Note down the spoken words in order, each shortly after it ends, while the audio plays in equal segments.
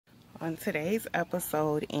On today's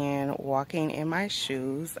episode in Walking in My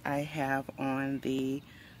Shoes, I have on the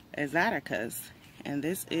Exoticas, and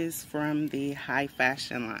this is from the high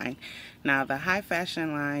fashion line. Now the high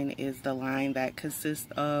fashion line is the line that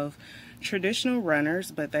consists of traditional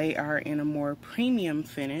runners, but they are in a more premium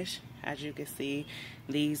finish. As you can see,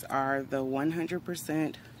 these are the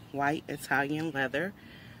 100% white Italian leather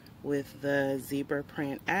with the zebra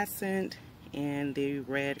print accent and the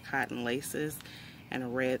red cotton laces and a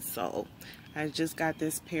red sole. I just got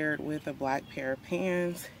this paired with a black pair of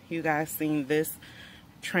pants. You guys seen this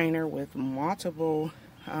trainer with multiple,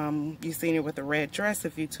 you seen it with a red dress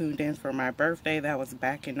if you tuned in for my birthday. That was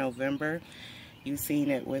back in November. You seen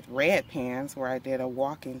it with red pants where I did a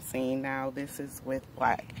walking scene. Now this is with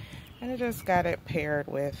black. And I just got it paired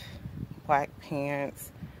with black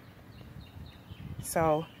pants.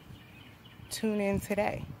 So tune in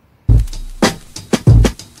today.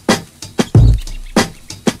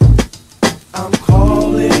 I'm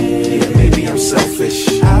calling, yeah, maybe I'm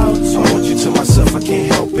selfish. I want you to myself, I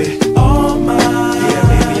can't help it. All mine,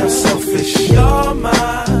 yeah, maybe I'm selfish. You're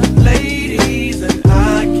my ladies and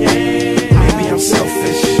I can't. Maybe I'm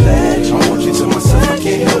selfish. I want you to myself, I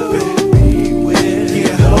can't help it. Be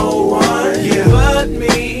with no one, yeah, but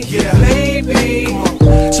me, yeah, baby.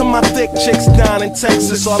 To my thick chicks down in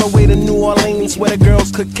Texas, all the way to New Orleans where the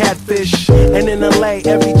girls cook catfish. And in LA,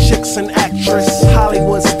 every chick's an actress.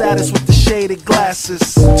 Hollywood status with the shaded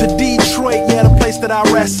glasses. To Detroit, yeah, the place that I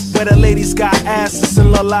rest, where the ladies got asses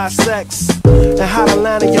and love live sex. And Hot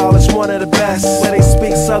Atlanta, y'all, is one of the best, where they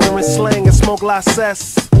speak southern slang and smoke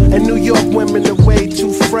license. And New York women are way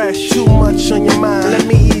too fresh. Too much on your mind, let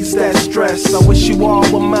me ease that stress. I wish you all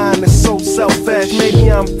were mine, it's so selfish.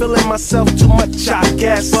 Maybe I'm feeling myself too much, I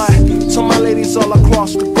guess. But to my ladies all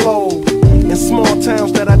across the globe, in small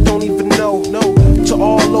towns that I don't even know, to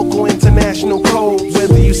all local international codes,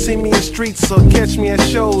 whether you see me in streets or catch me at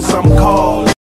shows, I'm called.